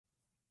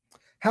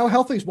How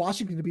healthy is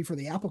Washington to be for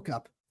the Apple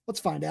Cup?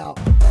 Let's find out.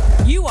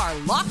 You are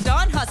Locked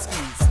On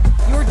Huskies,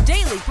 your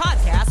daily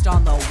podcast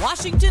on the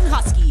Washington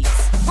Huskies,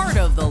 part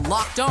of the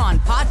Locked On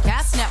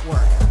Podcast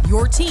Network,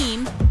 your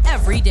team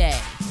every day.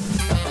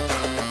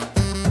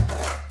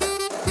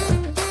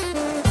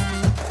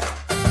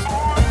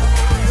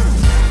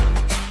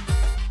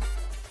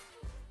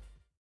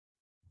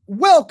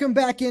 Welcome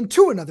back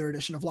into another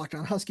edition of Locked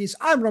On Huskies.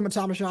 I'm Roman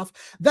Tomashoff.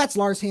 That's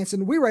Lars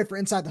Hanson. We write for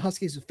Inside the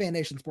Huskies with Fan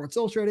Nation Sports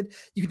Illustrated.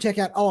 You can check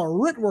out all our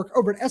written work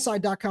over at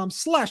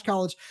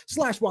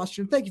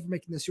si.com/college/Washington. Thank you for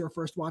making this your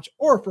first watch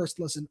or first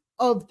listen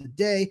of the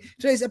day.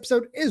 Today's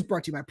episode is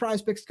brought to you by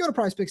PrizePicks. Go to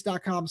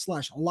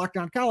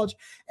prizepicks.com/LockedOnCollege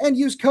and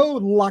use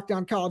code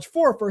LockedOnCollege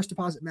for a first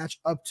deposit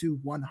match up to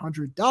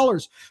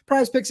 $100.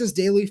 PrizePicks is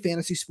daily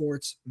fantasy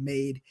sports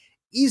made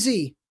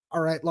easy. All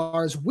right,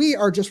 Lars, we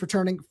are just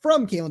returning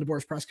from Kalen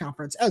DeBoer's press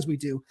conference, as we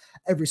do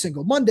every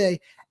single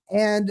Monday.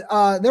 And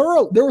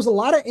there was a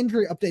lot of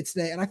injury updates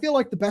today, and I feel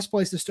like the best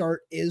place to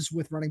start is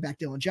with running back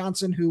Dillon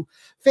Johnson, who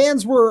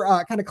fans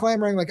were kind of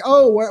clamoring like,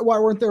 oh, why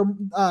weren't there,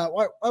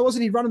 why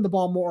wasn't he running the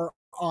ball more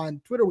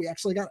on Twitter? We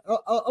actually got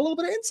a little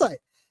bit of insight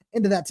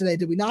into that today,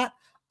 did we not?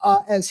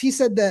 As he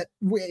said that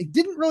we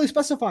didn't really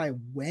specify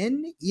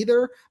when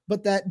either,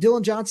 but that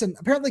Dillon Johnson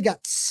apparently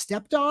got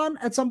stepped on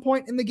at some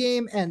point in the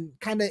game and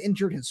kind of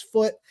injured his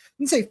foot.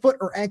 Didn't say foot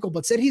or ankle,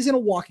 but said he's in a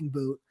walking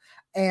boot.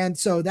 And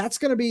so that's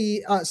going to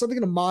be something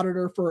to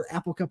monitor for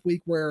Apple Cup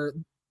week, where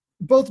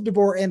both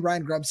DeBoer and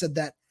Ryan Grubb said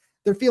that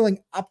they're feeling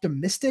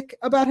optimistic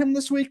about him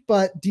this week.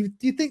 But do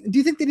you think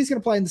that he's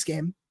going to play in this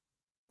game?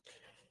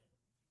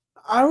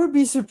 I would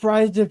be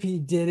surprised if he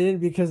didn't,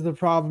 because the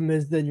problem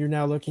is that you're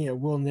now looking at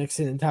Will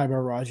Nixon and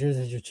Tyler Rogers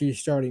as your two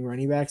starting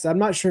running backs. I'm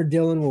not sure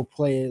Dillon will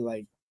play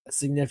like a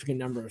significant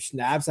number of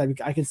snaps.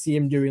 I could see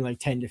him doing like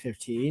 10 to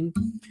 15,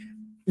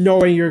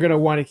 knowing you're going to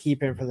want to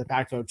keep him for the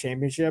Pac-12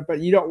 championship, but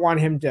you don't want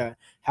him to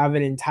have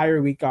an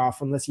entire week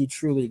off unless he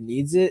truly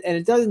needs it. And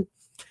it doesn't.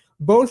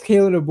 Both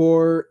Kalen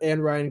DeBoer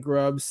and Ryan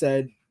Grubb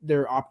said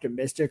they're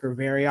optimistic or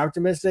very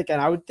optimistic,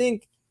 and I would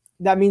think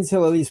that means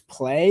he'll at least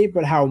play,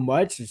 but how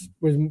much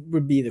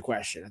would be the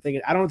question.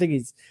 I don't think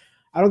he's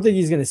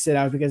going to sit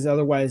out, because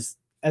otherwise,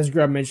 as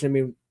Grubb mentioned, I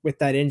mean, with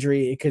that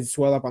injury, it could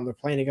swell up on the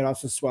plane. It could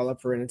also swell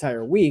up for an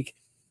entire week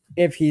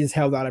if he's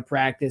held out of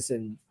practice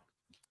and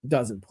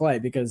doesn't play,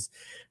 because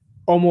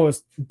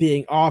almost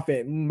being off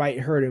it might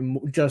hurt him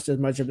just as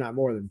much, if not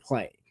more, than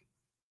playing.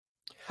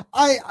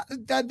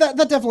 That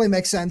definitely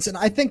makes sense. And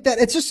I think that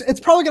it's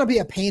probably going to be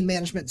a pain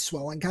management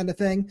swelling kind of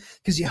thing,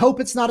 because you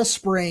hope it's not a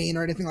sprain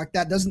or anything like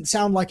that. Doesn't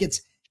sound like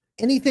it's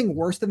anything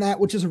worse than that,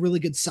 which is a really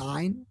good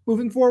sign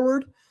moving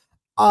forward.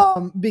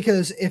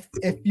 Because if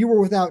you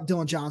were without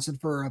Dillon Johnson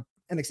for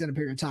an extended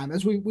period of time,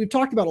 as we've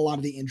talked about a lot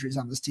of the injuries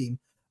on this team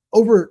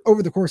over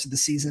the course of the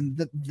season,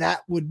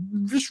 that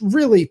would just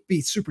really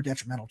be super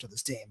detrimental to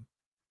this team.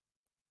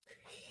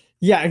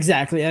 Yeah,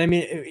 exactly. And I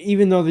mean,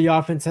 even though the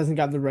offense hasn't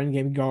got the run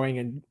game going,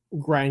 and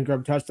Ryan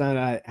Grubb touched on it,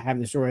 I have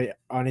the story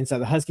on Inside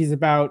the Huskies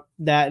about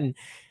that. And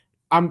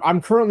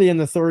I'm currently in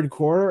the third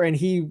quarter, and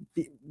he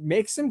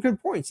makes some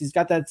good points. He's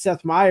got that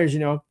Seth Meyers, he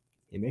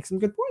makes some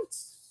good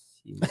points.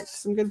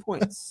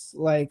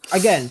 Like,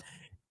 again,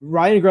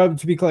 Ryan Grubb,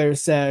 to be clear,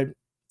 said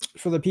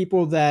for the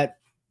people that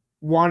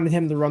wanted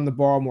him to run the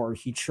ball more,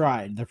 he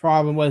tried. The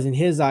problem was, in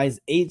his eyes,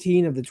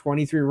 18 of the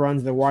 23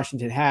 runs that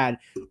Washington had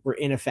were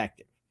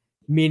ineffective.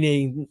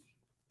 Meaning,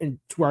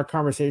 to our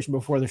conversation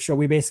before the show,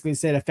 we basically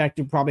said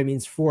effective probably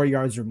means 4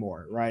 yards or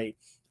more, right?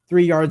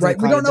 3 yards.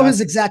 Right. We don't know his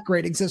exact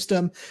grading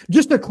system,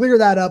 just to clear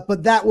that up.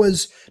 But that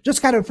was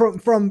just kind of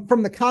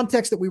from the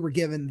context that we were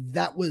given.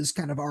 That was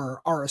kind of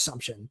our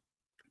assumption.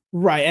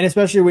 Right. And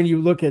especially when you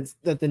look at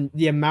that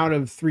the amount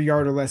of 3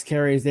 yard or less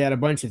carries, they had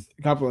a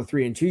couple of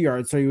 3 and 2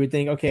 yards. So you would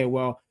think, okay,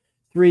 well,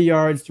 3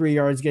 yards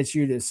gets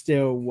you to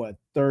still what,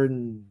 third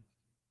and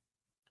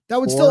that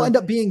would still end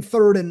up being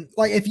third. And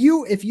like, if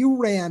you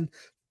ran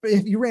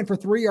for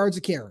 3 yards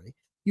a carry,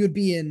 you would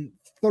be in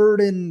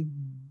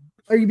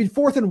you'd be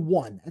 4th and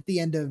 1 at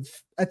the end of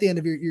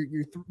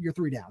your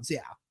 3 downs. Yeah.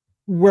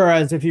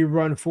 Whereas if you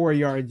run 4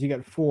 yards, you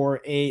got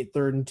 4, 8,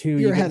 3rd and 2,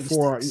 you get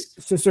 4.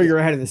 So you're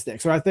ahead of the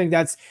stick. So I think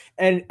that's,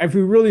 and if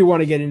we really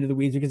want to get into the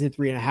weeds, we can say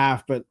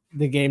 3.5, but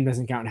the game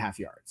doesn't count half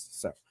yards.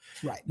 So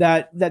right.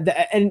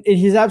 And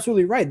he's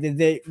absolutely right.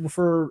 They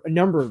for a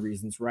number of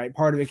reasons, right?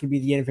 Part of it could be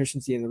the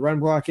inefficiency in the run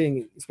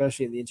blocking,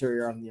 especially in the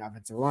interior on the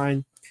offensive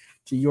line.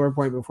 To your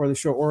point before the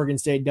show, Oregon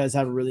State does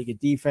have a really good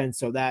defense,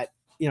 so that,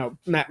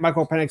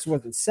 Michael Penix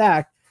wasn't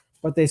sacked,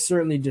 but they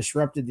certainly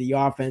disrupted the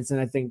offense.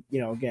 And I think,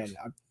 again,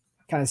 I've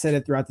kind of said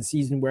it throughout the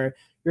season, where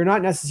you're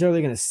not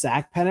necessarily going to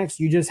sack Penix,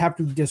 you just have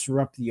to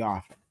disrupt the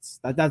offense.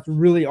 That's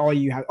really all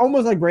you have.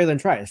 Almost like Bralen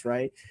Trice,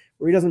 right?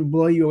 Where he doesn't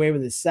blow you away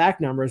with his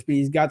sack numbers, but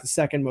he's got the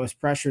second most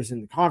pressures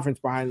in the conference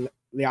behind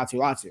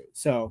Latu.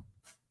 So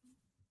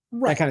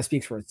that kind of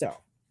speaks for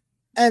itself.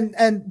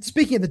 And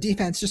speaking of the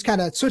defense, just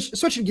kind of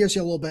switching gears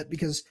here a little bit,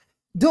 because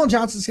Dillon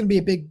Johnson is going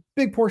to be a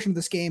big portion of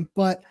this game,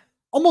 but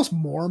almost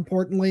more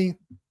importantly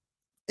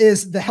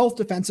is the health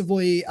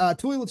defensively.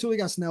 Tuli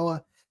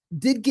Gassnoa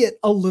did get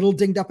a little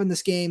dinged up in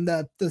this game.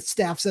 The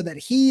staff said that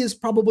he is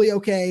probably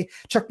okay.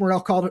 Chuck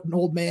Morrell called it an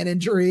old man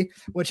injury,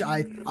 which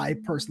I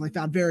personally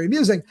found very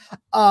amusing.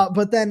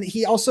 But then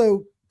he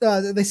also,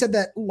 they said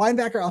that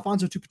linebacker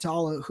Alfonso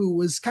Tuputala, who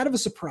was kind of a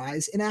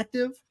surprise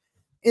inactive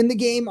in the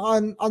game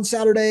on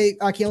Saturday,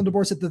 Kalen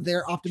DeBoer said that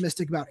they're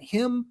optimistic about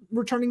him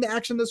returning to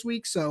action this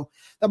week. So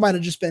that might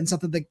have just been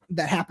something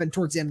that happened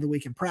towards the end of the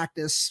week in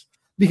practice,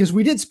 because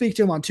we did speak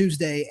to him on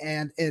Tuesday,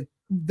 and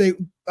they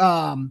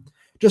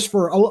just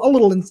for a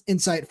little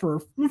insight for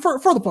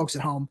the folks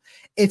at home.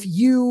 If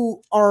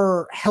you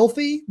are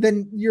healthy,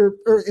 then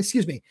if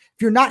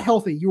you're not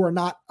healthy, you are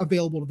not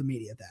available to the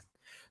media then.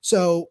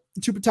 So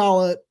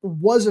Tuputala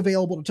was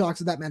available to talk,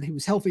 so that meant he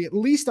was healthy at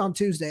least on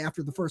Tuesday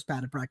after the first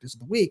padded practice of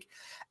the week.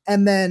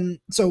 And then,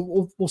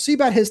 so we'll see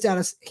about his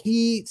status.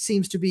 He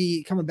seems to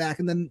be coming back.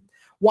 And then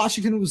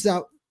Washington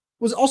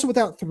was also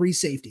without 3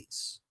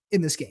 safeties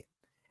in this game.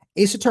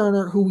 Asa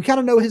Turner, who we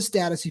kind of know his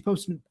status, he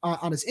posted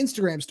on his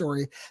Instagram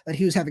story that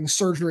he was having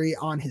surgery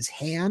on his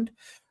hand.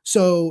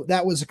 So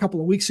that was a couple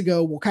of weeks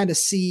ago. We'll kind of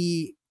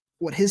see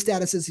what his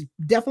status is. He's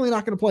definitely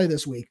not going to play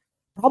this week.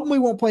 Probably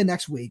won't play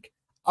next week.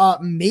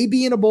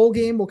 Maybe in a bowl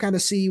game, we'll kind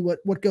of see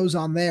what goes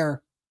on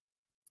there.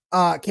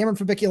 Cameron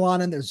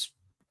Fabiculanen, there's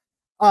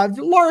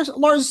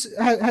Lars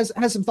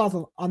has some thoughts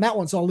on that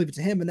one, so I'll leave it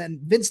to him. And then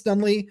Vince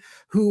Dunley,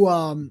 who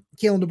Kalen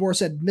DeBoer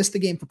said missed the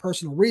game for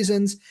personal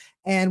reasons,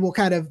 and we'll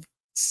kind of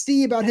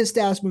see about his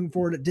status moving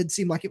forward. It did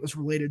seem like it was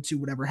related to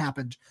whatever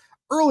happened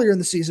earlier in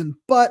the season,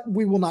 but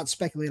we will not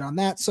speculate on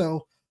that.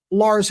 So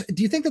Lars,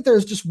 do you think that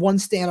there's just one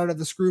standout of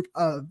this group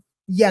of,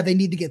 yeah, they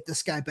need to get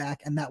this guy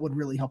back, and that would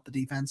really help the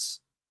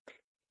defense?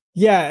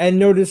 Yeah, and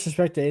no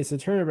disrespect to Asa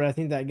Turner, but I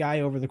think that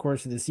guy over the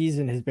course of the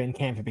season has been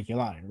Cam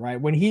Fabiculanen, right?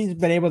 When he's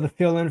been able to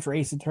fill in for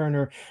Asa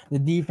Turner, the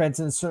defense,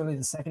 and certainly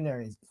the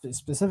secondary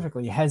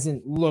specifically,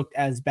 hasn't looked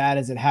as bad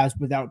as it has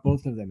without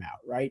both of them out,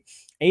 right?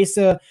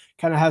 Asa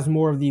kind of has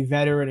more of the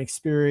veteran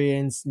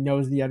experience,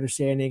 knows the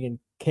understanding, and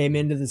came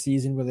into the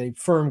season with a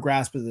firm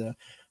grasp of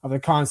the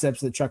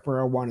concepts that Chuck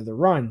Morrell wanted to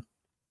run.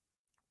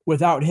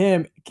 Without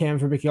him,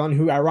 Cam Fabiculanen,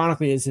 who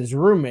ironically is his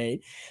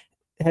roommate,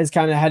 has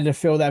kind of had to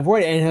fill that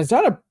void and has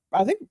done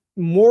I think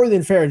more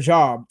than fair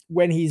job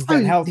when he's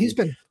been healthy. He's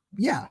been,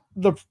 yeah.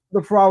 The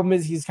problem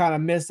is he's kind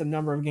of missed a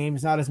number of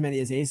games, not as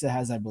many as Asa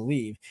has, I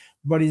believe,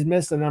 but he's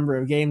missed a number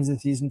of games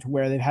this season to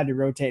where they've had to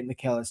rotate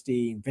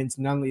McKellisty. Vince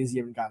Nunley has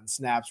even gotten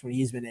snaps when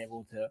he's been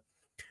able to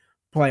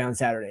play on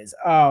Saturdays.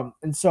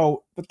 And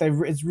so, but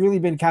it's really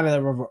been kind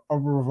of a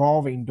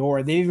revolving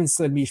door. They even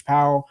slid Mish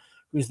Powell,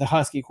 who's the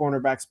Husky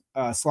cornerback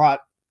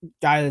slot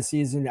guy of the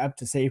season, up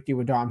to safety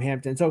with Dom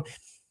Hampton. So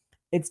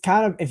it's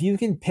kind of, if you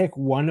can pick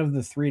one of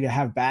the 3 to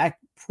have back,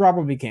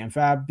 probably Cam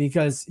Fab,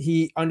 because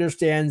he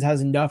understands,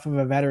 has enough of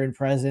a veteran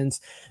presence.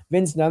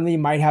 Vince Nunley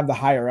might have the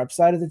higher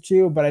upside of the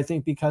 2, but I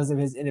think because of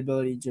his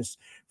inability, just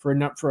for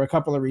a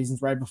couple of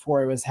reasons, right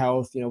before it was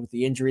health, with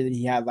the injury that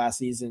he had last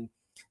season,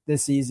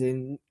 this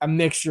season, a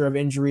mixture of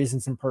injuries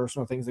and some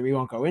personal things that we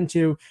won't go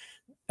into,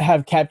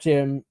 have kept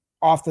him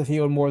off the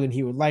field more than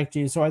he would like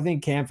to. So I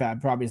think Cam Fab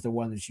probably is the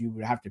one that you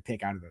would have to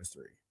pick out of those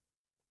 3.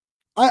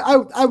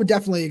 I would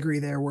definitely agree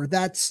there, where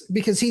that's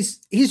because he's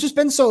just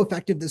been so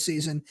effective this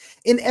season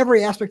in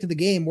every aspect of the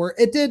game, where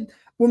it did,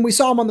 when we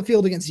saw him on the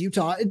field against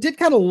Utah, it did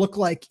kind of look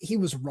like he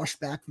was rushed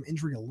back from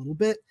injury a little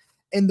bit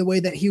in the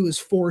way that he was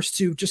forced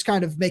to just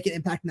kind of make an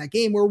impact in that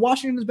game, where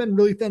Washington has been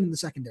really thin in the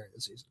secondary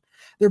this season.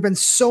 There have been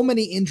so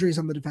many injuries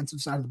on the defensive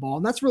side of the ball,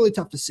 and that's really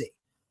tough to see.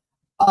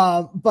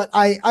 But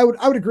I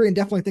would agree and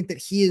definitely think that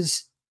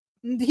he's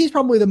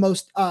probably the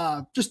most,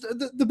 just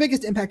the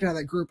biggest impact out of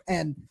that group.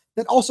 And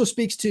that also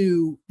speaks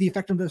to the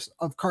effectiveness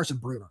of Carson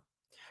Bruner,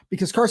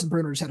 because Carson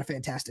Bruner just had a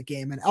fantastic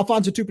game. And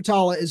Alfonso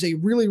Tuputala is a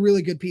really,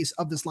 really good piece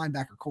of this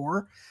linebacker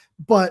core.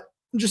 But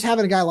just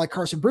having a guy like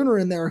Carson Bruner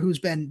in there who's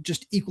been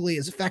just equally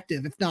as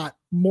effective, if not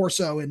more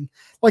so, and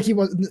like he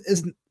was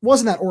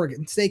in that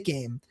Oregon State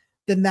game,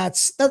 then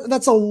that's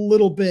a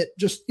little bit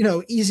just,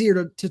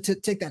 easier to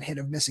take that hit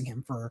of missing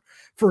him for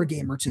a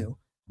game or 2.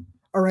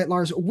 All right,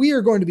 Lars, we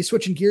are going to be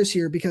switching gears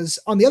here, because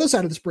on the other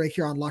side of this break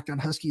here on Locked On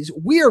Huskies,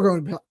 we are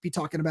going to be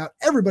talking about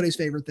everybody's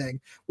favorite thing,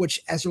 which,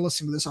 as you're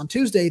listening to this on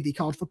Tuesday, the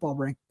college football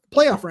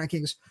playoff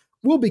rankings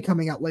will be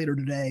coming out later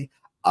today.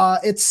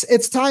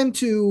 It's time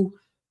to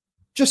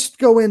just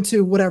go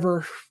into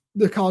whatever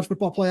the college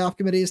football playoff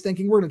committee is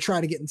thinking. We're going to try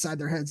to get inside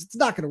their heads. It's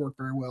not going to work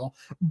very well,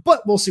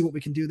 but we'll see what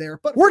we can do there.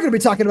 But we're going to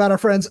be talking about our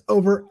friends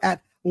over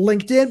at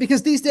LinkedIn,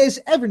 because these days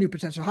every new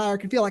potential hire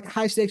can feel like a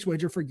high stakes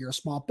wager for your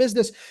small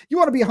business. You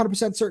want to be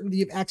 100% certain that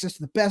you have access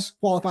to the best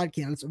qualified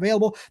candidates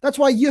available. That's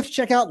why you have to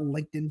check out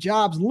LinkedIn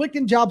Jobs.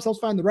 LinkedIn Jobs helps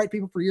find the right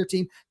people for your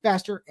team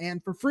faster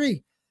and for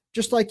free.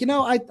 just like,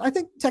 I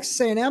think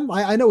Texas A&M,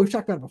 I know we've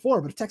talked about it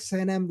before, but if Texas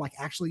A&M like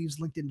actually used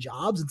LinkedIn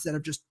Jobs instead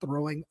of just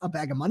throwing a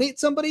bag of money at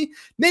somebody,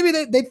 maybe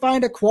they'd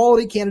find a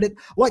quality candidate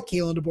like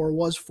Kalen DeBoer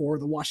was for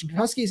the Washington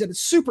Huskies. And it's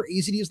super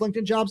easy to use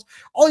LinkedIn Jobs.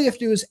 All you have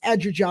to do is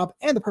add your job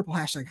and the purple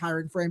hashtag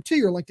hiring frame to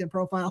your LinkedIn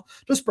profile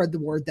to spread the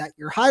word that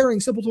you're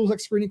hiring. Simple tools like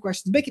screening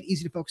questions make it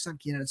easy to focus on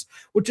candidates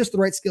with just the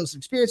right skills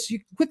and experience. So you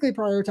can quickly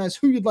prioritize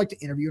who you'd like to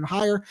interview and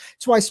hire.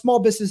 It's why small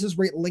businesses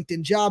rate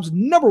LinkedIn Jobs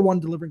 #1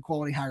 delivering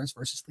quality hires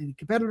versus leading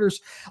competitors.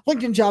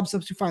 LinkedIn Jobs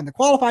helps you find the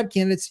qualified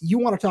candidates you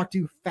want to talk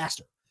to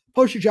faster.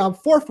 Post your job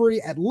for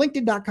free at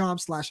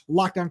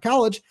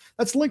linkedin.com/lockdowncollege.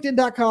 That's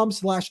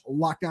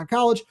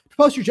linkedin.com/lockdowncollege to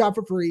post your job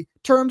for free.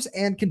 Terms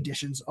and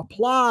conditions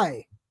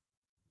apply.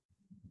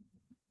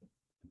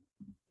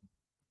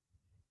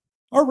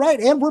 All right,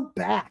 and we're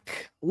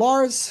back.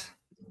 Lars,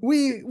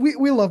 we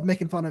love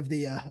making fun of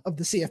the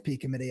CFP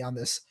committee on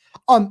this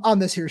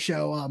here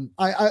show.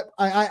 I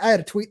had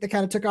a tweet that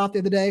kind of took off the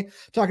other day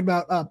talking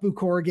about Boo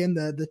Corrigan,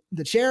 the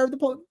chair of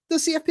the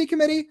CFP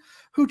committee,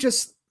 who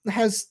just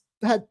has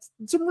had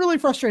some really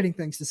frustrating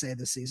things to say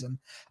this season.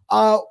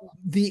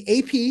 The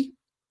AP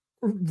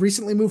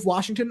recently moved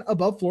Washington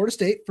above Florida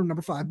State from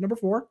number 5 to number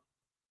 4.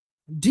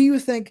 Do you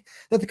think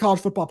that the College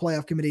Football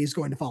Playoff Committee is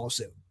going to follow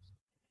suit?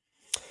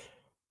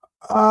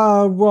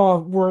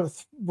 Well,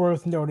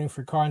 worth noting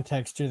for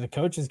context too, the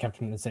coaches kept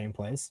him in the same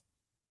place.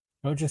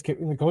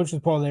 The coaches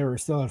poll, they were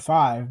still at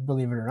 5,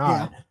 believe it or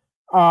not.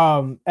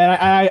 Yeah.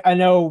 And I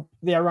know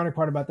the ironic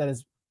part about that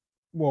is,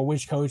 well,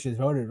 which coaches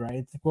voted,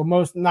 right?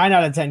 Well, 9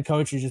 out of 10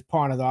 coaches just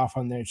pawn it off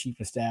on their chief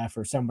of staff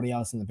or somebody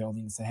else in the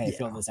building and say, hey,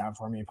 fill this out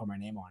for me and put my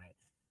name on it.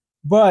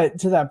 But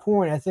to that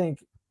point, I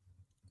think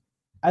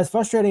as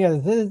frustrating as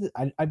it is,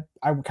 I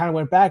kind of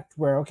went back to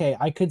where, okay,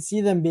 I could see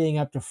them being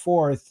up to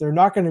 4th. They're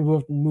not going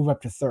to move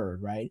up to 3rd,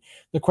 right?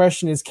 The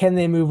question is, can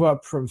they move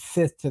up from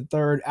 5th to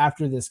 3rd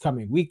after this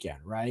coming weekend,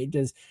 right?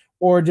 Does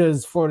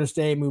Florida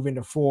State move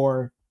into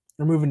 4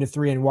 or move into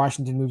 3 and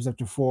Washington moves up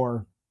to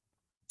 4?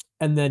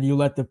 And then you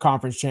let the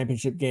conference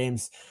championship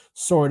games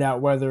sort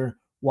out whether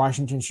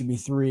Washington should be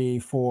 3,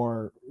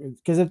 4.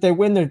 Because if they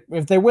win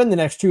the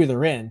next 2,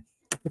 they're in.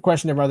 The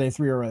question of are they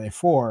 3 or are they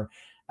 4?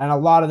 And a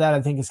lot of that,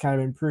 I think, is kind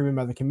of been proven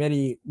by the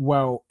committee.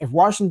 Well, if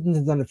Washington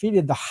is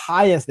undefeated, the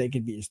highest they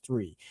could be is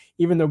 3.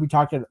 Even though we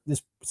talked at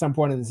some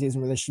point in the season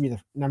where they should be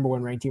the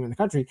 #1 ranked team in the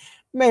country,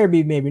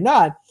 maybe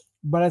not.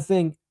 But I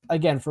think,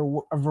 again,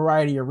 for a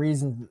variety of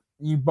reasons,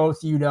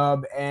 both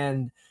UW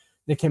and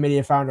the committee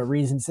have found a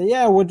reason to say,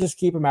 yeah, we'll just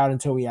keep them out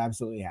until we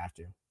absolutely have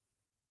to.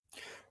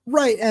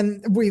 Right,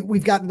 and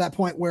we've gotten to that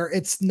point where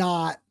it's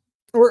not,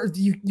 or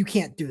you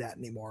can't do that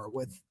anymore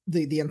with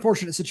the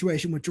unfortunate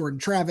situation with Jordan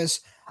Travis.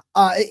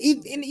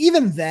 And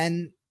even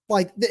then,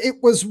 like,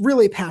 it was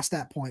really past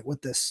that point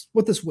with this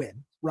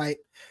win, right?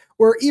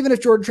 Where even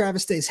if Jordan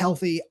Travis stays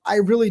healthy, I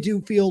really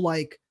do feel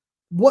like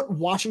what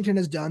Washington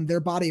has done,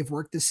 their body of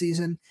work this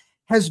season,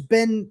 has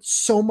been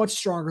so much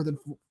stronger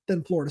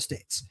than Florida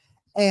State's.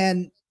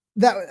 And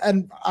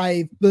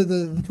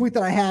the tweet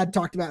that I had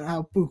talked about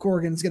how Boo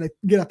Corrigan's going to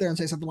get up there and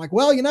say something like,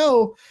 well,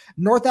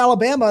 North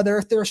Alabama,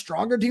 they're a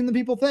stronger team than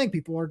people think.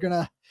 People are going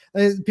to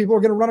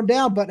run them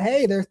down, but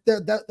hey,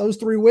 those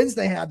 3 wins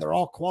they had, they're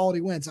all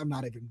quality wins. I'm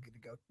not even going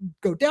to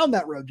go down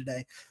that road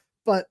today,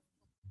 but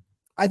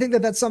I think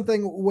that that's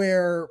something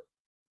where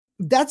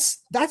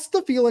that's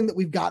the feeling that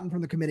we've gotten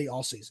from the committee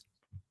all season,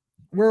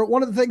 where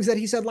one of the things that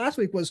he said last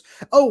week was,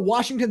 oh,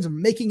 Washington's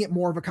making it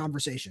more of a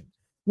conversation.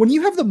 When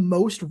you have the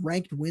most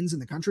ranked wins in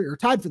the country, or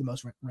tied for the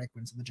most ranked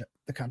wins in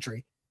the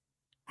country,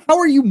 how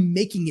are you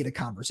making it a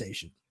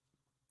conversation?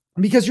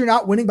 Because you're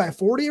not winning by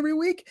 40 every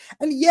week?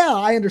 And yeah,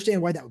 I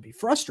understand why that would be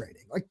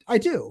frustrating. Like, I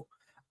do.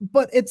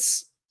 But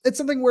it's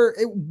something where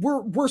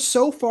we're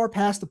so far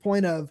past the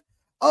point of,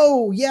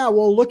 oh yeah,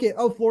 well look at,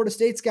 Florida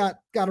State's got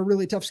a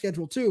really tough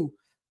schedule too.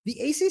 The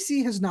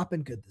ACC has not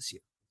been good this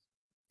year.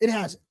 It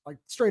hasn't, like,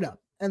 straight up.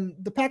 And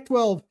the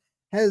Pac-12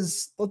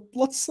 has,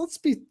 let's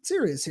be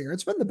serious here,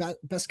 it's been the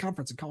best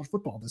conference in college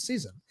football this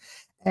season.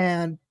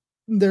 And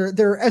there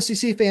are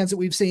SEC fans that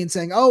we've seen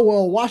saying, oh,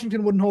 well,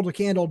 Washington wouldn't hold a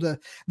candle to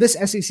this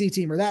SEC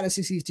team or that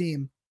SEC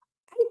team.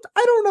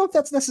 I don't know if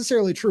that's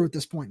necessarily true at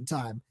this point in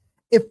time.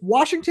 If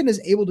Washington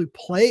is able to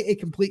play a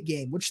complete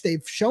game, which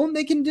they've shown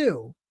they can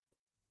do,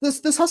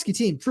 this Husky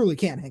team truly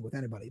can hang with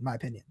anybody, in my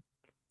opinion.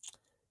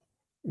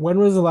 When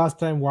was the last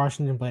time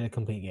Washington played a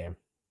complete game?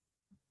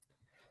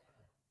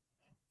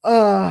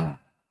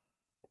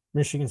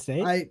 Michigan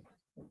State.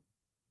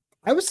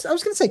 I was going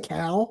to say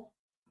Cal,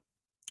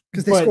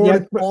 because they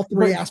scored all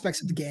 3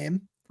 aspects of the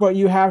game. But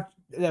you have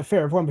that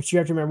fair point. But you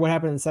have to remember what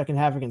happened in the second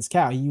half against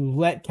Cal. You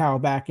let Cal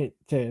back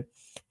to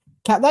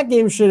Cal. That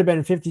game should have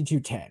been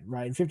 52-10,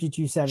 right?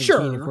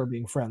 52-17 if we're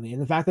being friendly.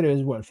 And the fact that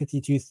it was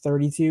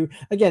 52-32.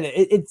 Again,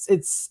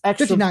 it's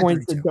extra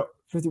points to go.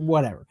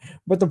 Whatever.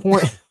 But the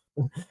point.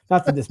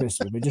 Not to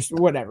dismiss you, but just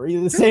whatever.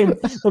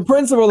 The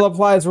principle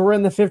applies. We're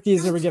in the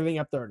 50s and we're giving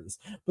up 30s.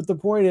 But the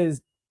point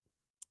is,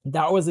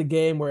 that was a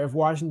game where if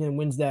Washington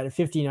wins that at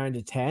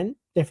 59-10,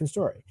 different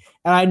story.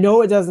 And I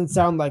know it doesn't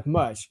sound like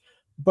much,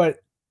 but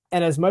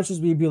And as much as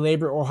we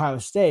belabor Ohio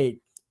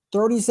State,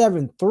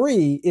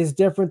 37-3 is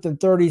different than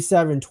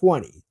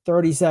 37-20,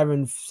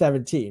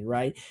 37-17,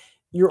 right?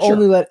 You're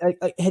only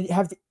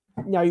have to.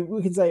 Now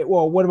we can say,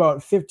 well, what about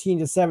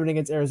 15-7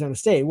 against Arizona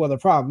State? Well, the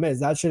problem is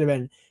that should have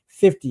been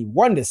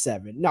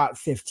 51-7, not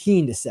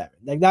 15-7.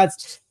 Like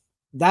that's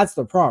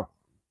the problem.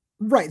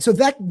 Right. So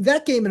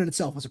that game in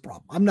itself was a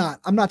problem.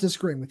 I'm not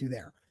disagreeing with you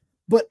there.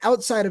 But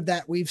outside of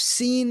that, we've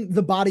seen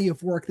the body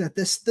of work that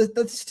this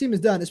team has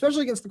done,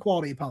 especially against the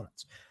quality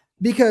opponents.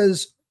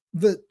 Because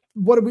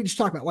what did we just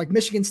talk about? Like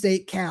Michigan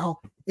State,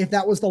 Cal, if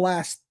that was the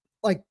last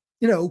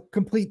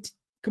complete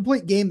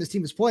game this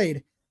team has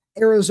played,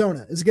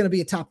 Arizona is going to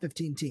be a top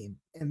 15 team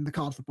in the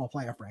college football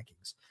playoff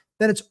rankings.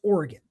 Then it's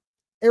Oregon.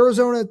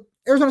 Arizona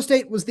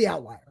State was the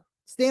outlier.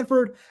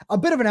 Stanford, a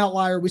bit of an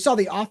outlier. We saw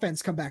the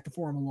offense come back to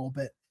form a little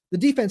bit. The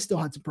defense still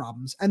had some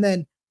problems. And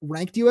then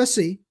ranked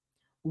USC,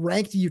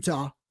 ranked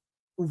Utah,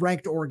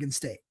 ranked Oregon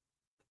State.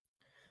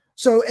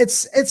 So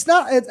it's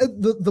not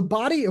the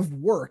body of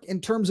work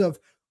in terms of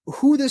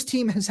who this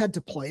team has had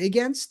to play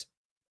against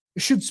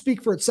should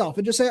speak for itself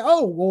and just say,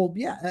 oh, well,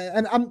 yeah.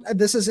 And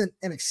this isn't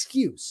an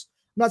excuse.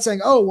 I'm not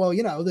saying, oh, well,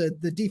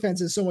 the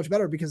defense is so much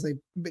better because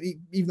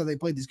even though they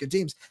played these good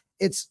teams,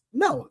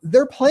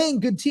 they're playing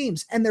good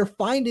teams and they're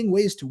finding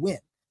ways to win.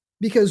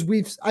 Because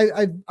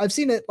I've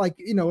seen it, like,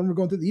 when we're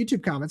going through the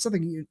YouTube comments,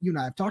 something you and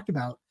I have talked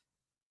about.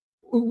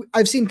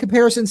 I've seen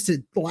comparisons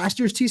to last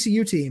year's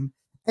TCU team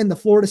and the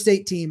Florida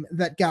State team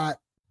that got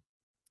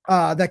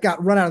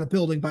run out of the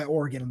building by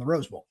Oregon in the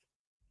Rose Bowl.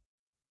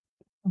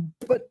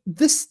 But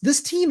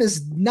this team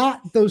is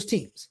not those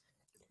teams.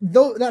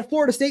 Though that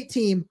Florida State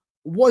team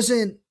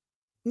wasn't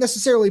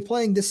necessarily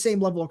playing this same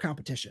level of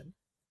competition.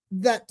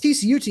 That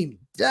TCU team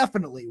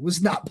definitely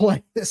was not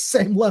playing this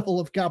same level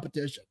of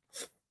competition.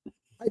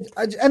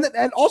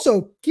 And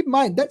also keep in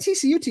mind that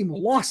TCU team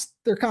lost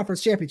their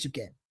conference championship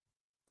game.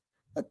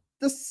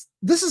 This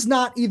is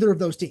not either of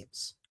those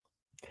teams.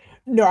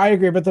 No, I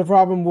agree. But the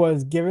problem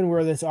was, given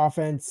where this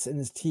offense and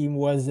this team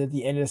was at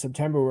the end of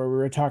September, where we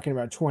were talking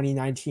about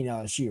 2019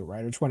 LSU,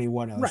 right? Or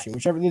 21 LSU, right.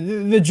 Whichever,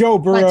 the Joe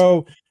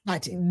Burrow,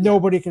 19,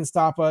 nobody can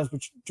stop us,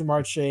 which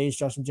Ja'Marr Chase,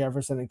 Justin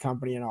Jefferson and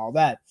company and all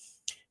that.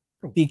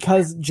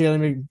 Because of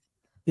Jalen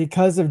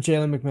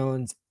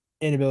McMillan's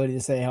inability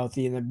to stay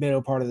healthy in the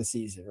middle part of the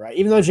season, right?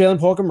 Even though Jalen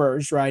Polk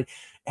emerged, right?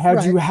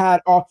 If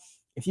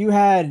you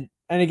had,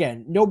 and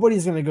again,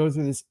 nobody's going to go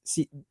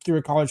through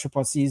a college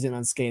football season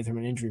unscathed from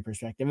an injury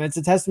perspective. And it's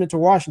a testament to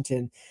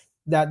Washington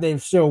that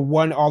they've still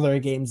won all their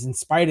games in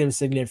spite of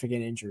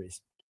significant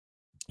injuries.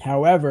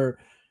 However,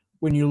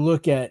 when you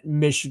look at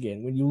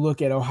Michigan, when you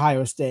look at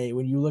Ohio State,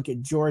 when you look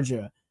at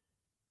Georgia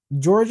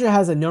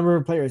has a number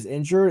of players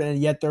injured, and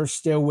yet they're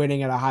still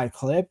winning at a high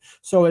clip.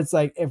 So it's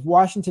like, if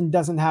Washington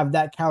doesn't have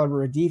that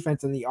caliber of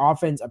defense and the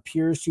offense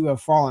appears to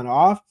have fallen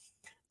off,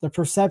 the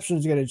perception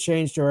is going to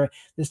change to where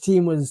this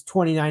team was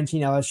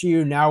 2019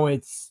 LSU. Now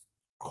it's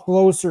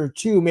closer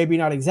to, maybe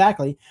not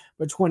exactly,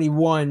 but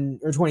 21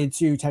 or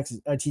 22 Texas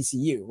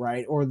TCU,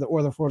 right? Or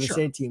the Florida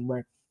State team,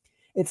 where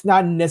it's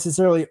not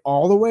necessarily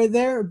all the way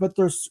there, but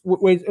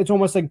it's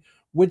almost like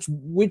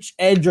which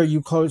edge are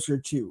you closer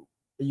to?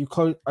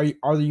 Are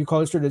you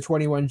closer to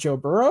 21 Joe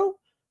Burrow?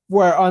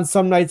 Where on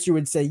some nights you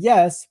would say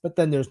yes, but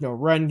then there's no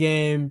run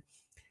game.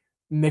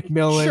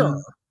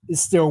 McMillan is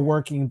still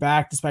working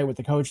back despite what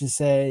the coaches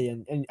say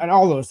and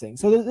all those things.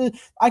 So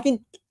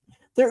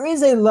there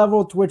is a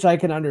level to which I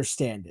can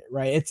understand it,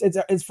 right?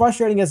 It's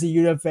frustrating as a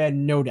UW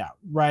fan, no doubt,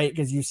 right?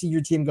 Because you see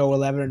your team go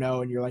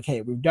 11-0 and you're like,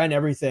 hey, we've done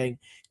everything,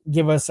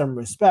 give us some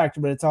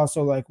respect. But it's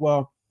also like,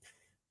 well,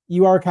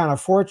 you are kind of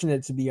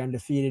fortunate to be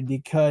undefeated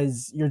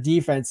because your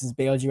defense has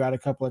bailed you out a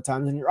couple of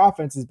times and your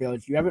offense has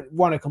bailed you. You haven't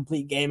won a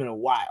complete game in a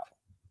while.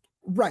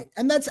 Right.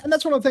 And that's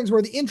one of the things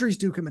where the injuries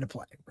do come into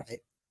play, right?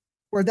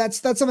 Where that's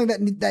something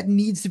that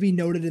needs to be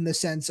noted in the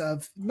sense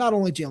of not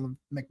only Jalen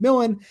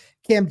McMillan,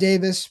 Cam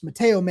Davis,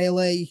 Mateo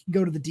Mele. You can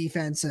go to the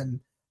defense, and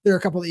there are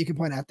a couple that you can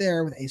point out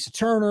there with Asa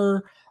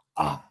Turner.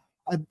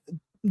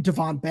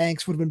 Devon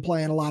Banks would have been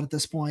playing a lot at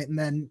this point. And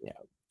then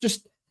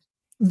just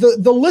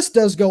the list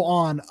does go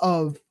on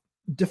of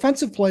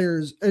defensive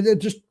players,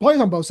 just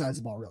players on both sides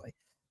of the ball, really,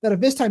 that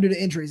have missed time due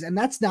to injuries. And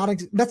that's not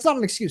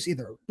an excuse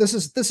either. This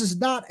is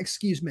not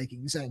excuse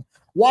making, saying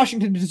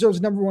Washington deserves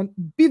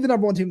be the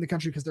number one team in the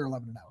country because they're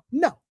 11-0.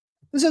 No,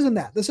 this isn't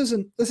that. This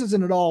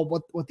isn't at all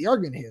what the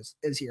argument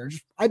is here.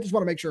 I just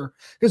want to make sure,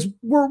 because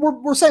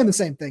we're saying the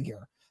same thing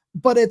here,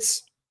 but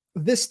it's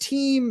this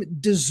team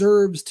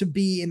deserves to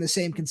be in the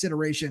same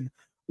consideration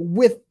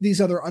with these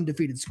other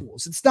undefeated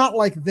schools. It's not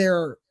like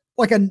they're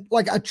like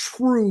a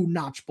true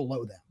notch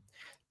below them,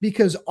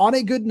 because on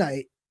a good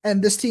night,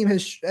 and this team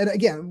has, and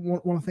again,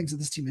 one of the things that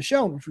this team has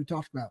shown, which we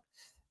talked about,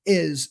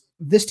 is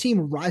this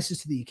team rises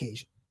to the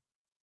occasion.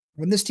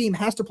 When this team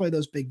has to play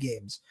those big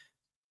games,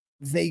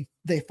 they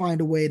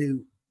find a way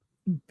to,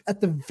 at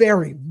the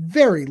very,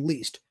 very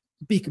least,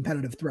 be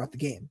competitive throughout the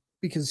game,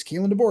 because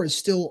Kalen DeBoer is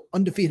still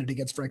undefeated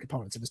against ranked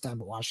opponents in his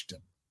time at Washington.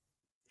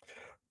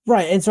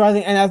 Right. And so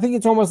I think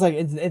it's almost like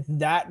it's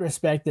that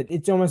respect that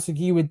it's almost like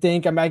you would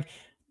think, I'm like,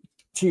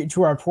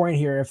 to our point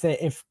here, if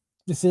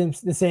the same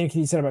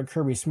can be said about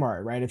Kirby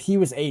Smart, right? If he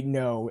was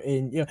 8-0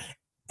 and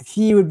if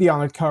he would be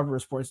on the cover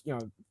of Sports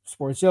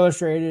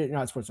Illustrated,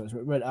 not Sports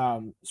Illustrated, but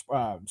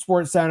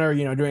Sports Center,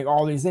 doing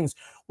all these things,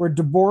 where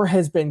DeBoer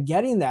has been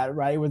getting that,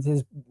 right, with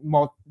his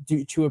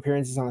 2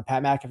 appearances on the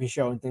Pat McAfee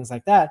show and things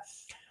like that.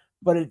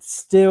 But it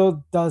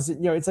still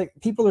doesn't, it's like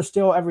people are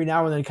still every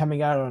now and then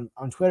coming out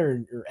on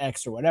Twitter or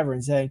X or whatever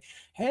and saying,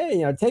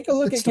 hey, take a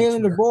look at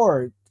Kalen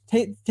DeBoer.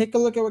 Take a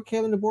look at what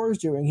Kalen DeBoer is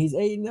doing. He's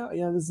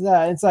 8-0, this is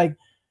that. It's like,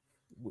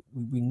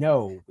 we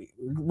know.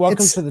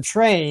 Welcome to the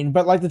train,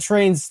 but like the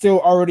train's still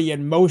already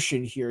in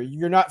motion here.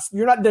 You're not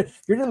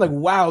like,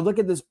 wow, look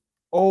at this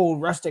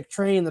old rustic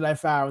train that I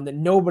found that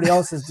nobody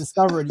else has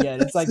discovered yet.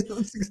 It's like,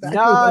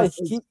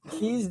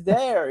 he's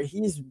there.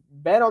 He's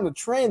been on the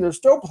train. There's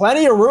still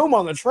plenty of room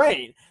on the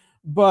train.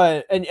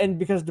 But and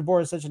because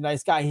DeBoer is such a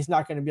nice guy, he's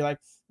not going to be like,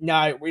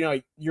 nah,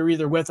 you're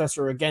either with us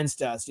or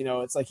against us.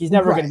 It's like he's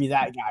never going to be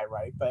that guy,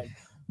 right? But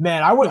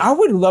man, I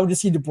would love to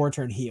see DeBoer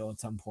turn heel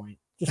at some point.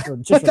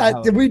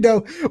 We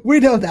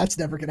know that's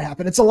never going to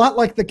happen. It's a lot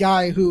like the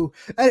guy who,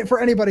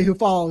 for anybody who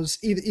follows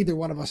either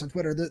one of us on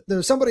Twitter,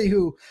 there's somebody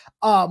who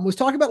was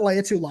talking about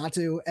Laiatu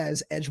Latu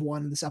as Edge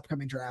 1 in this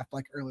upcoming draft,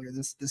 like earlier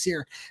this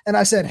year. And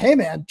I said, hey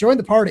man, join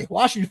the party.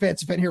 Washington fans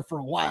have been here for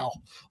a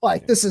while.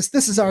 Like this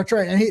is our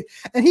train.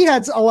 And he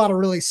had a lot of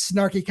really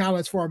snarky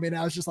comments for me. And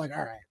I was just like,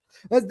 all right.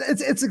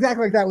 It's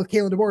exactly like that with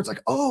Kalen DeBoer. It's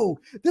like, oh,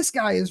 this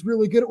guy is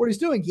really good at what he's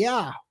doing.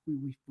 Yeah,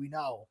 we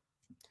know.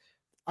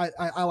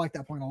 I like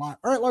that point a lot.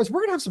 All right, Lars, we're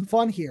going to have some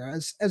fun here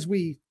as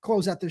we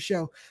close out this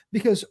show,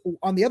 because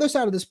on the other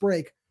side of this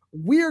break,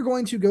 we are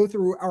going to go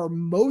through our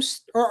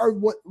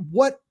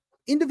what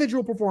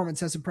individual performance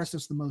has impressed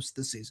us the most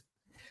this season.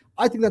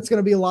 I think that's going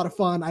to be a lot of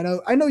fun.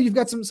 I know you've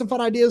got some fun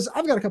ideas.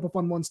 I've got a couple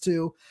fun ones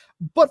too.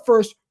 But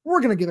first,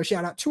 we're going to give a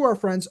shout out to our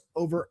friends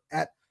over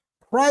at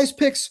Prize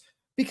Picks.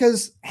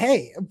 Because,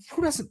 hey,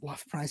 who doesn't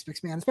love Prize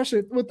Picks, man?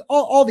 Especially with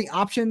all the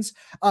options.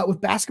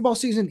 With basketball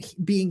season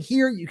being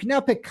here, you can now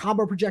pick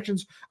combo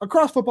projections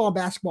across football and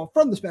basketball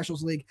from the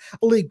Specials League,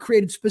 a league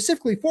created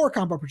specifically for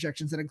combo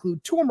projections that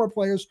include 2 or more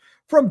players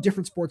from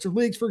different sports or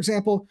leagues. For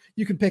example,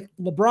 you can pick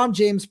LeBron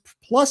James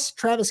plus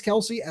Travis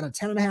Kelce at a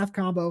 10.5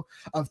 combo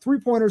of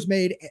 3-pointers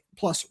made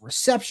plus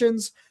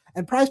receptions.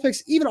 And Prize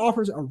Picks even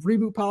offers a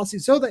reboot policy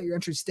so that your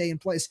entries stay in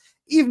place,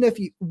 even if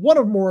one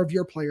or more of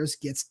your players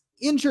gets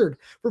injured.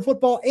 For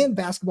football and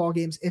basketball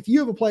games, if you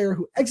have a player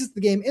who exits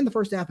the game in the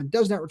first half and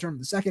does not return in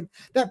the second,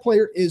 that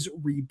player is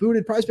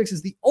rebooted. PrizePicks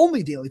is the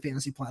only daily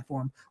fantasy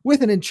platform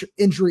with an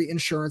injury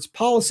insurance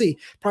policy.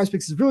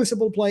 PrizePicks is really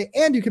simple to play,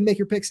 and you can make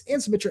your picks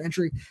and submit your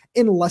entry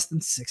in less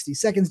than 60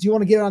 seconds. Do you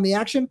want to get on the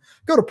action?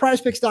 Go to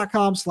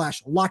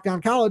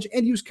prizepicks.com/lockdowncollege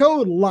and use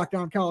code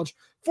lockdowncollege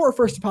for a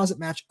first deposit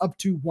match up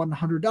to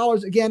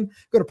 $100. Again,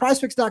 go to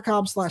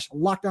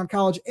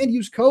prizepicks.com/lockdowncollege and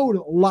use code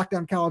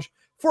lockdowncollege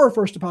for a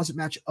first deposit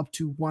match up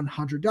to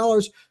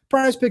 $100.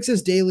 Prize Picks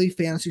is daily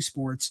fantasy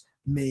sports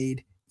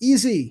made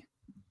easy.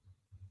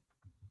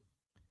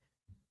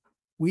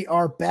 We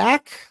are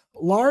back,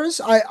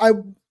 Lars. I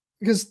thought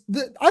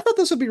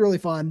this would be really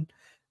fun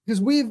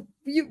because we've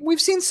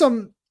seen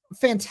some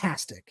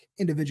fantastic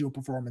individual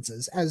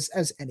performances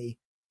as any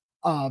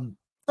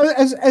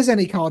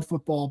college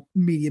football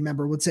media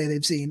member would say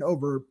they've seen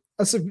over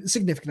a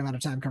significant amount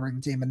of time covering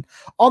the team. And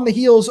on the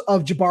heels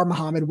of Jabbar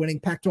Muhammad winning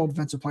Pac-12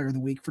 Defensive Player of the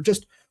Week for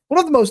just one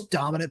of the most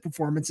dominant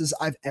performances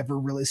I've ever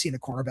really seen a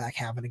cornerback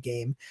have in a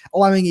game,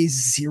 allowing a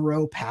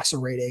 0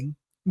 passer rating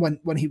when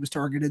he was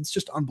targeted. It's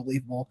just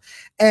unbelievable.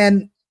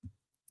 And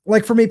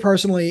like for me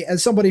personally,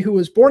 as somebody who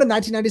was born in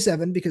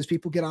 1997, because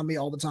people get on me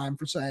all the time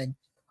for saying,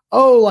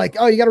 oh,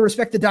 you got to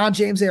respect the Don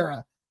James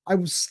era. I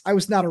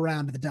was not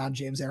around the Don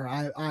James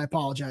era. I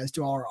apologize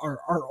to all our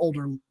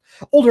older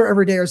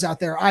everydayers out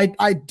there.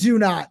 I do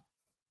not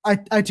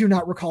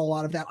recall a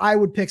lot of that. I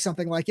would pick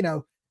something like,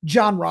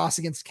 John Ross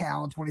against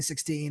Cal in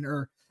 2016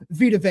 or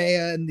Vita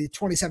Vea in the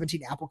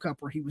 2017 Apple Cup,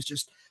 where he was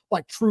just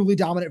like truly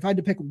dominant. If I had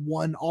to pick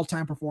one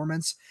all-time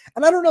performance,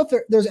 and I don't know if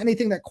there's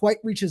anything that quite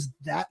reaches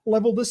that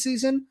level this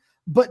season,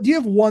 but do you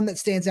have one that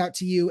stands out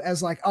to you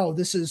as like, oh,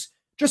 this is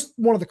just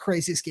one of the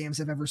craziest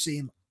games I've ever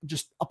seen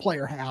just a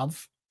player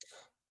have?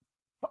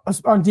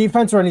 On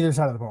defense or on either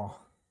side of the ball?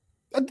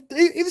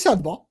 Either side of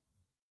the ball.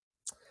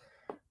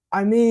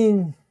 I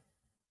mean,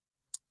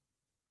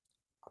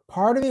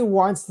 part of me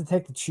wants to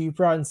take the cheap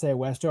route and say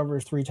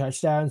Westover's 3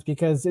 touchdowns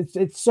because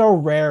it's so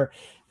rare.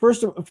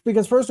 First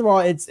of all,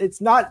 it's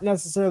not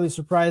necessarily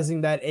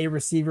surprising that a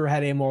receiver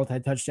had a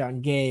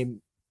multi-touchdown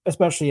game,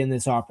 especially in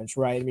this offense,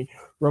 right? I mean,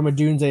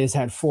 Odunze has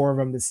had 4 of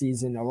them this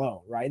season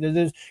alone, right?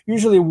 There's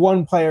usually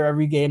one player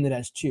every game that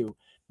has 2.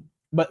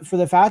 But for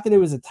the fact that it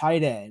was a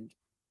tight end,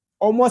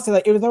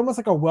 it was almost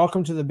like a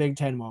welcome to the Big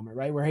Ten moment,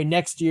 right? Where, hey,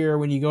 next year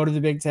when you go to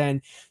the Big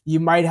Ten, you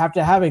might have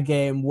to have a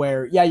game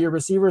where, yeah, your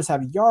receivers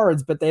have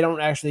yards, but they don't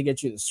actually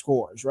get you the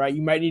scores, right?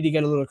 You might need to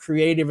get a little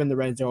creative in the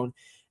red zone.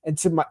 And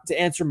to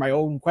answer my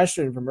own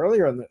question from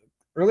earlier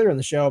in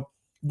the show,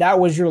 that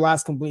was your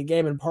last complete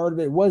game. And part of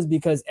it was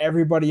because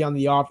everybody on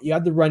the off, you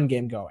had the run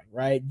game going,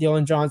 right?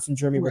 Dillon Johnson,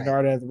 Jeremy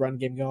Bernard had the run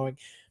game going.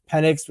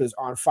 Penix was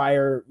on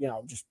fire,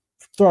 just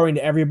throwing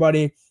to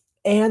everybody.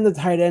 And the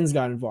tight ends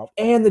got involved.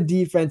 And the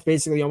defense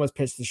basically almost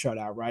pitched the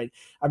shutout, right?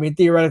 I mean,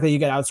 theoretically, you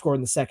get outscored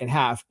in the second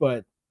half,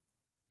 but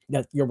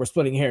we're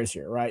splitting hairs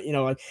here, right?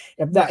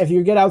 If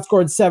you get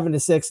outscored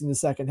 7-6 in the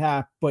second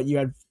half, but you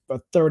had a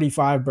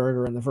 35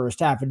 burger in the first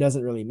half, it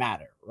doesn't really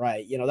matter,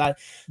 right?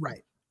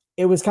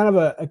 It was kind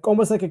of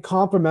almost like a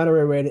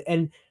complimentary way to,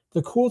 and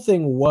the cool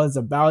thing was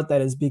about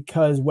that is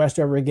because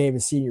Westover gave a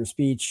senior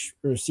speech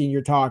or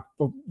senior talk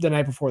the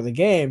night before the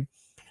game,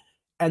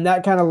 and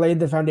that kind of laid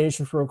the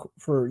foundation for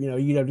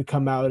UW to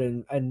come out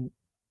and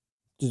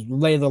just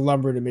lay the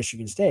lumber to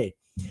Michigan State.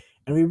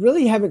 And we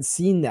really haven't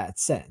seen that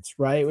since,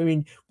 right? I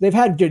mean, they've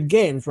had good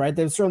games, right?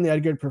 They've certainly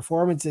had good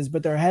performances,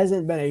 but there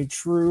hasn't been a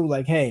true,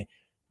 like, hey,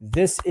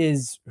 this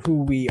is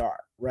who we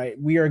are, right?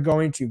 We are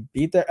going to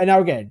beat them. And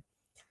now, again,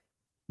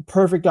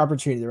 perfect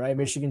opportunity, right?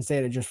 Michigan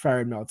State had just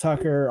fired Mel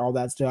Tucker, all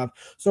that stuff.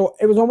 So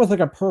it was almost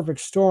like a perfect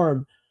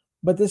storm.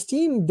 But this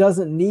team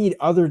doesn't need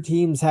other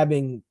teams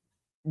having,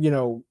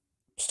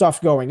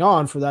 stuff going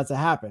on for that to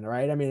happen,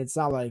 right? I mean, it's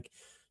not like,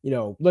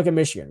 look at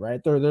Michigan,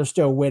 right? They're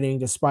still winning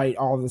despite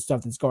all the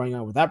stuff that's going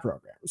on with that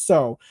program.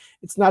 So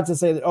it's not to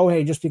say that, oh,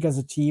 hey, just because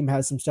a team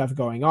has some stuff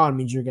going on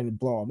means you're going to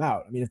blow them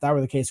out. I mean, if that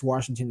were the case,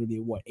 Washington would be,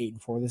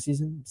 8-4 this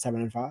season?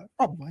 7-5?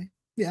 Probably.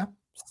 Yeah.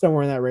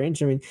 Somewhere in that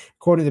range. I mean,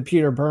 according to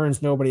Peter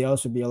Burns, nobody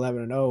else would be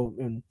 11-0.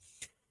 And,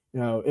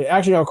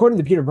 according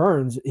to Peter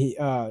Burns,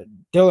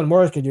 Dylan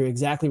Morris could do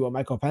exactly what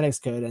Michael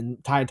Penix could,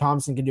 and Ty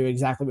Thompson could do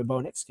exactly what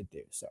Bo Nix could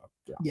do. So,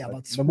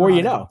 the more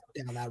you know.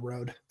 Down that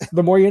road.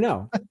 The more you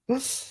know.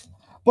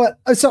 But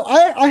so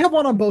I have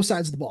one on both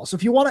sides of the ball. So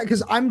if you want to,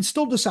 because I'm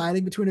still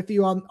deciding between a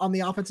few on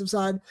the offensive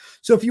side.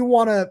 So if you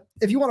want to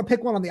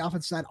pick one on the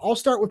offensive side, I'll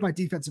start with my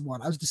defensive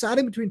one. I was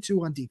deciding between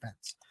two on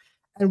defense.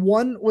 And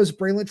one was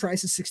Bralen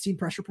Trice's 16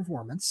 pressure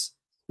performance.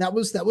 That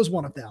was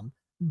one of them.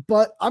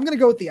 But I'm going to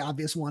go with the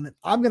obvious one.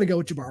 I'm going to go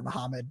with Jabbar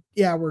Muhammad.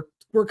 Yeah,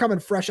 we're coming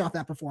fresh off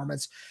that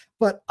performance.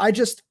 But on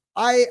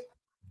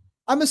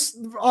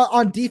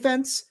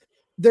defense,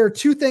 there are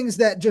two things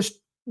that just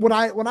when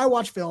I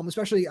watch film,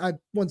 especially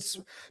once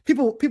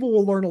people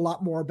will learn a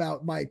lot more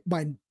about my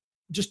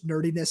just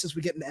nerdiness as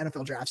we get into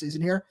NFL draft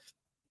season here.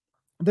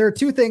 There are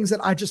two things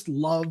that I just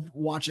love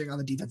watching on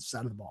the defensive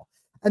side of the ball.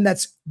 And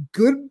that's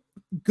good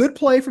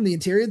play from the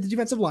interior of the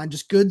defensive line,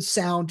 just good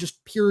sound,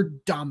 just pure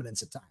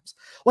dominance at times.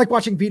 Like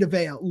watching Vita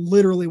Vea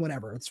literally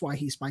whenever. That's why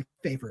he's my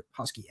favorite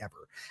Husky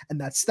ever. And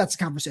that's a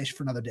conversation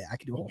for another day. I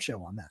could do a whole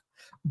show on that.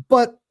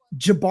 But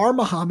Jabbar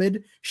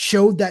Muhammad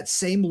showed that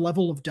same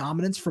level of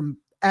dominance from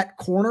at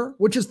corner,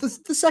 which is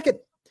the second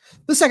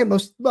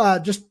most,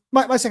 just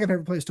my second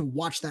favorite place to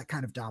watch that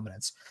kind of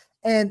dominance.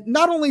 And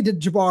not only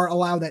did Jabbar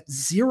allow that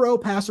 0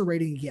 passer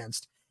rating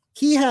against,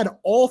 he had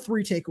all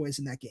 3 takeaways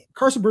in that game.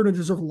 Carson Bruno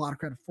deserves a lot of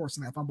credit for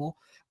forcing that fumble,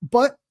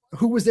 but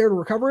who was there to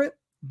recover it?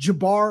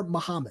 Jabbar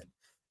Muhammad.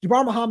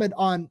 Jabbar Muhammad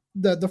on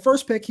the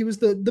first pick, he was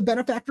the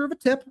benefactor of a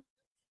tip,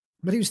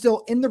 but he was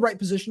still in the right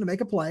position to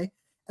make a play.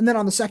 And then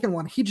on the second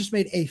one, he just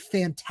made a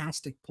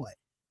fantastic play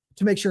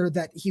to make sure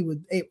that he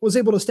was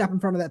able to step in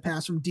front of that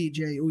pass from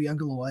DJ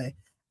Uiagalelei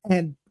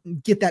and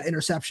get that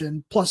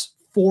interception, plus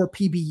 4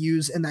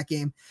 PBUs in that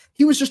game.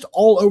 He was just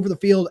all over the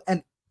field.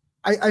 And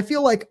I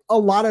feel like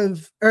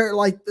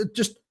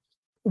just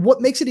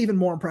what makes it even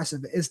more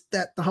impressive is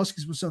that the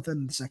Huskies were so thin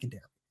in the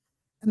secondary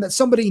and that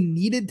somebody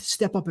needed to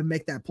step up and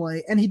make that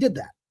play. And he did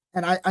that.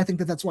 And I think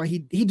that's why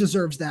he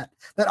deserves that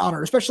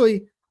honor,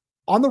 especially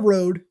on the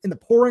road in the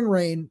pouring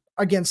rain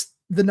against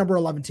the number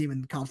 11 team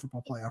in the college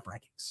football playoff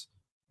rankings.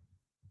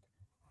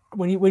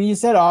 When you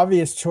said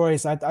obvious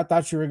choice, I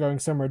thought you were going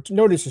somewhere.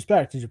 No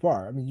disrespect to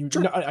Jabbar. I mean,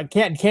 Sure. I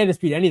can't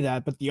dispute any of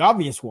that. But the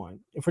obvious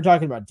one, if we're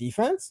talking about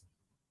defense,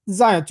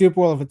 Zion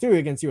Tupuola-Fatu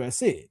against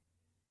USC.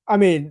 I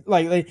mean,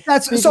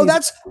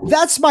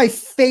 that's my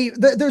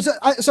favorite.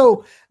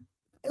 So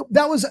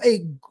that was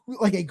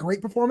a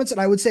great performance, and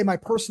I would say my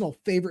personal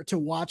favorite to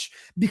watch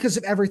because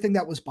of everything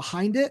that was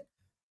behind it.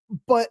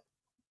 But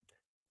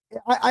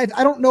I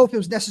don't know if it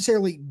was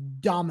necessarily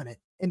dominant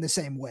in the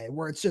same way,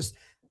 where it's just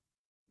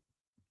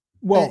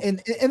in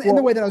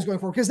the way that I was going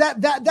for, because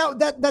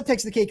that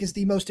takes the cake as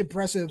the most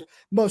impressive,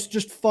 most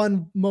just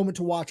fun moment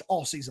to watch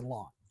all season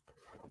long.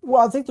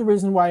 Well, I think the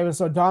reason why it was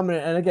so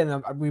dominant, and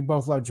again, we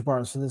both love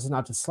Jabbar, so this is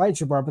not to slight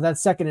Jabbar, but that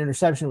second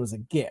interception was a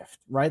gift,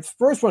 right? The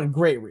first one,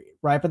 great read,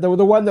 right? But the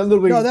one that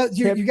literally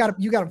you got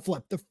to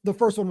flip. The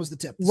first one was the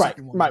tip. The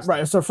second one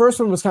right. So first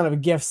one was kind of a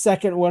gift.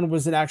 Second one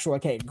was an actual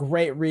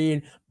great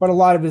read, but a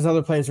lot of his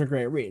other plays were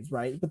great reads,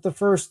 right? But the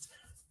first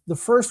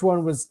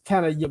one was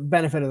kind of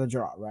benefit of the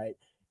draw, right?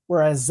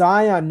 Whereas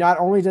Zion, not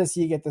only does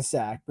he get the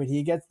sack, but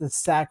he gets the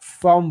sack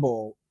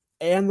fumble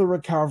and the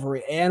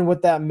recovery and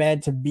what that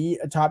meant to be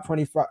a top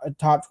 20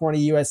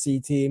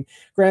 USC team.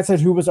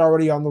 Granted, who was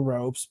already on the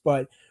ropes,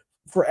 but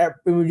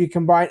when you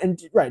combine, and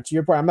right, to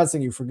your point, I'm not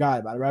saying you forgot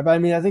about it, right? But I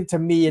mean, I think to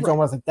me, it's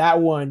almost like that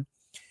one,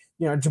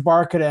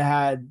 Jabbar could have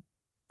had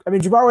I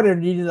mean, Jabbar would have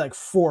needed like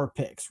 4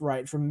 picks,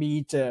 right, for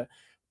me to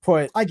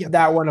put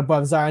that one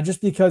above Zion,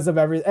 just because of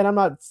everything. And I'm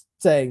not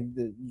saying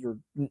that you're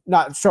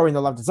not showing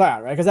the love to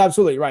Zion, right? Because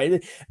absolutely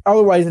right.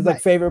 Otherwise, it's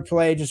like favorite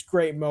play, just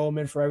great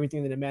moment for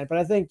everything that it meant. But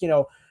I think,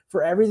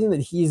 for everything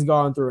that he's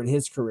gone through in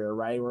his career,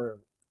 right, where,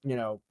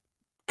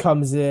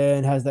 comes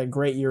in, has that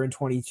great year in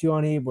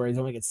 2020 where he's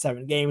only gets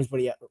 7 games, but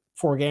he had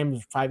 4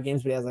 games, 5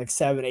 games, but he has like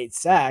 7, 8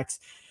 sacks.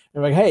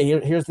 And like, hey,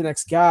 here's the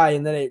next guy.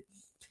 And then it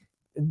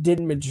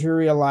didn't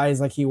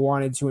materialize like he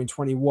wanted to in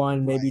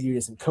 21, maybe due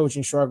to some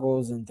coaching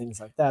struggles and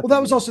things like that. Well,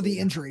 that was also the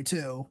injury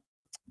too.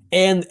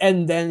 And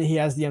then he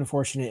has the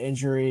unfortunate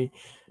injury.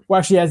 Well,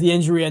 actually, he has the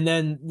injury, and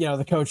then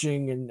the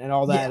coaching and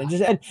all that,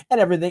 and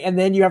everything. And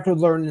then you have to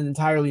learn an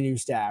entirely new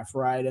staff,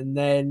 right? And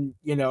then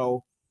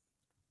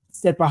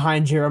sit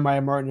behind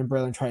Jeremiah Martin and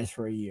Bralen Trice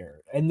for a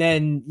year, and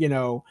then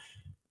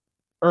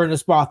earn a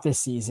spot this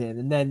season,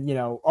 and then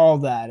all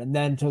that, and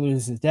then to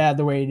lose his dad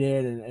the way he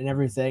did, and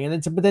everything,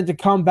 and then to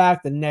come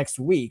back the next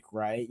week,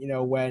 right?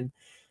 When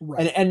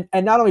and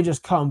not only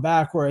just come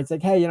back where it's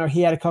like, hey,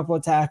 he had a couple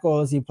of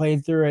tackles, he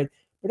played through it,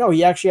 but no,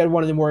 he actually had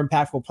one of the more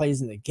impactful plays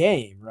in the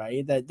game,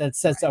 right? That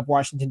sets up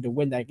Washington to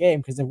win that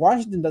game, because if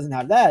Washington doesn't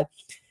have that,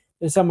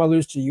 if someone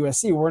lose to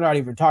USC, we're not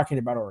even talking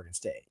about Oregon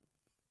State.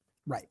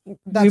 Right.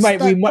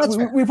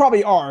 We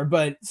probably are,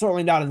 but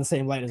certainly not in the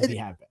same light as we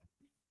have been.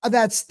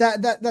 That's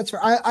fair.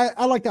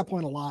 I like that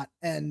point a lot.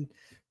 And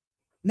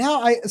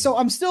now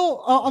I'm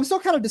still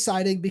kind of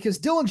deciding, because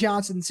Dillon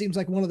Johnson seems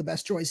like one of the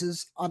best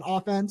choices on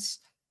offense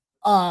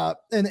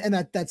in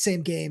that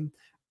same game,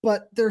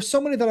 but there's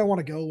so many that I want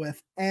to go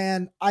with.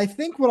 And I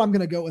think what I'm going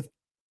to go with,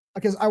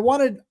 because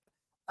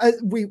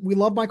we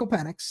love Michael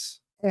Penix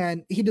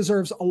and he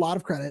deserves a lot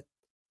of credit,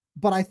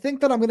 but I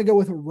think that I'm going to go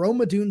with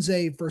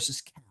Odunze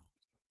versus Cal.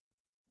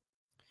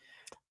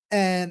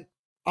 And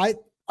I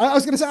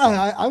was going to say,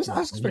 I was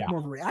expecting more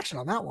of a reaction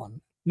on that one.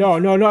 No.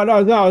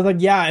 I was like,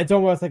 yeah, it's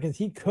almost like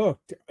he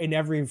cooked in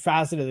every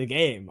facet of the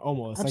game,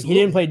 almost. Absolutely. Like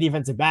he didn't play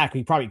defensive back.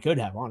 He probably could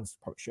have, honestly,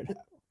 probably should have.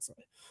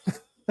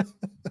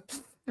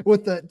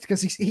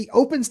 Because he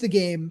opens the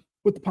game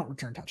with the punt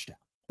return touchdown.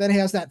 Then he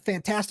has that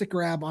fantastic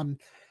grab on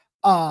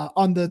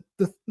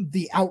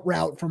the out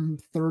route from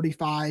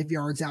 35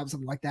 yards out,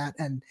 something like that.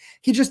 And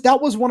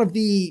that was one of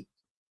the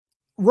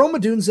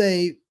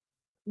Odunze.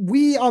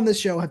 We on this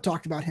show have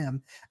talked about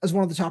him as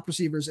one of the top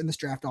receivers in this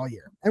draft all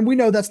year. And we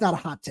know that's not a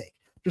hot take,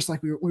 just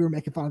like we were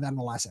making fun of that in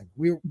the last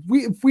segment.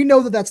 We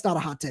know that that's not a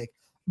hot take,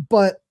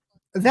 but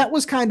that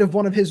was kind of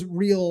one of his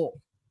real,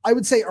 I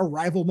would say,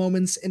 arrival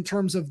moments in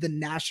terms of the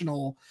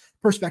national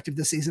perspective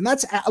this season.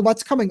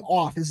 That's coming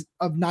off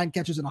of 9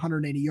 catches and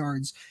 180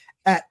 yards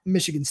at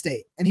Michigan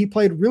State. And he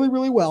played really,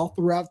 really well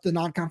throughout the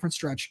non-conference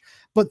stretch.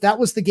 But that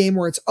was the game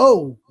where it's,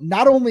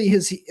 not only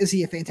is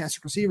he a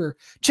fantastic receiver,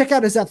 check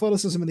out his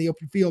athleticism in the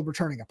open field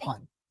returning a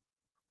punt.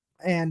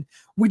 And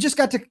we just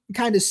got to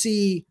kind of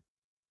see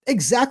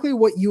exactly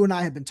what you and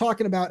I have been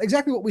talking about,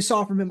 exactly what we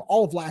saw from him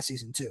all of last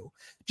season too.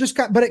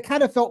 But it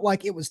kind of felt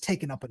like it was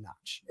taken up a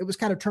notch. It was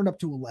kind of turned up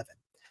to 11.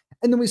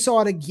 And then we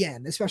saw it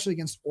again, especially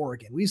against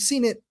Oregon. We've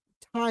seen it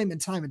time and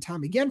time and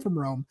time again from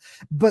Rome,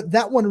 but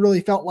that one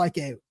really felt like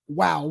a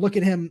wow, look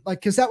at him. Like,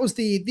 because that was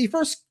the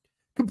first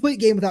complete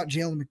game without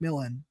Jalen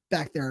McMillan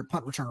back there,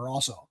 punt returner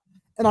also.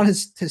 And on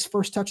his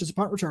first touch as a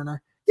punt returner,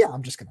 yeah,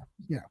 I'm just gonna,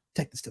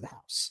 take this to the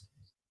house.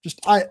 Just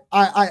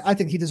I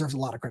think he deserves a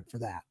lot of credit for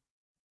that.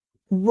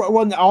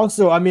 Well,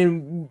 also, I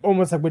mean,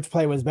 almost like which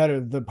play was better,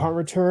 the punt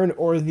return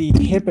or the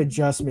hip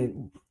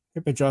adjustment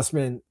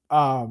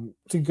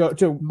to go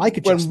to Mike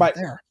adjustment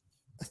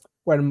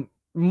when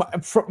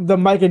the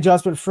Mike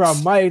adjustment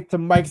from Mike to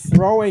Mike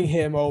throwing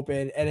him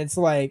open, and it's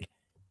like,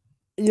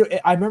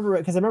 I remember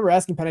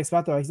asking Penix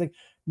about that. He's like,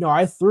 no,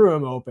 I threw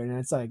him open, and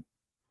it's like,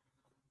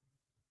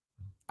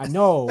 I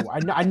know.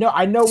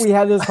 We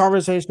had this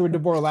conversation with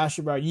DeBoer last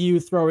year about you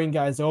throwing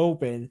guys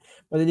open,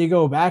 but then you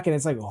go back and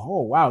it's like,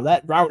 oh wow,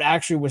 that route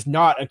actually was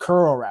not a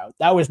curl route.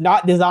 That was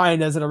not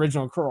designed as an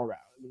original curl route.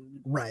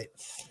 Right.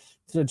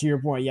 So to your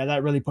point, yeah,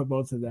 that really put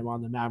both of them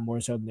on the map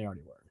more so than they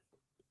already were.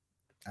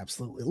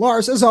 Absolutely.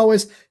 Lars, as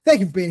always,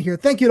 thank you for being here.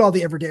 Thank you to all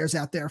the everydayers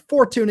out there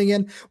for tuning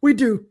in. We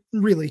do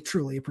really,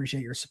 truly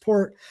appreciate your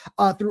support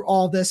through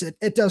all this.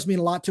 It does mean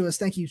a lot to us.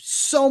 Thank you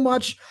so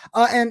much.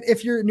 And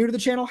if you're new to the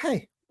channel,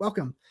 hey,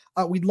 welcome.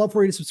 We'd love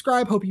for you to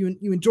subscribe. Hope you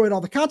enjoyed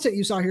all the content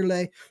you saw here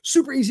today.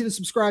 Super easy to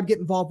subscribe, get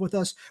involved with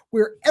us.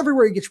 We're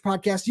everywhere you get your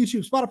podcasts,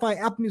 YouTube, Spotify,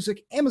 Apple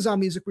Music, Amazon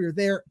Music. We are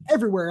there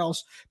everywhere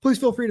else. Please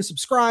feel free to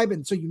subscribe,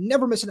 and so you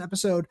never miss an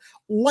episode.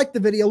 Like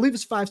the video, leave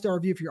us a 5-star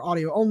review for your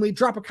audio only.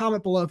 Drop a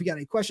comment below if you got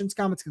any questions,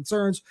 comments,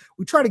 concerns.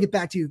 We try to get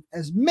back to you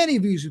as many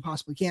of you as we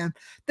possibly can.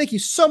 Thank you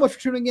so much for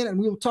tuning in, and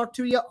we will talk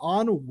to you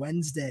on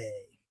Wednesday.